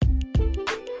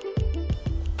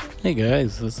Hey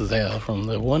guys, this is Al from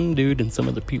the One Dude and Some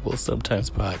Other People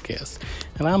Sometimes podcast,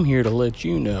 and I'm here to let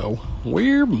you know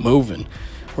we're moving.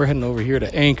 We're heading over here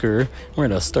to Anchor. We're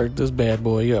going to start this bad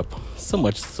boy up. So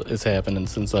much is happening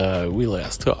since we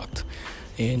last talked.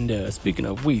 And speaking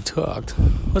of we talked,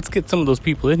 let's get some of those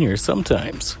people in here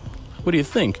sometimes. What do you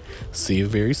think? See you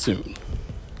very soon.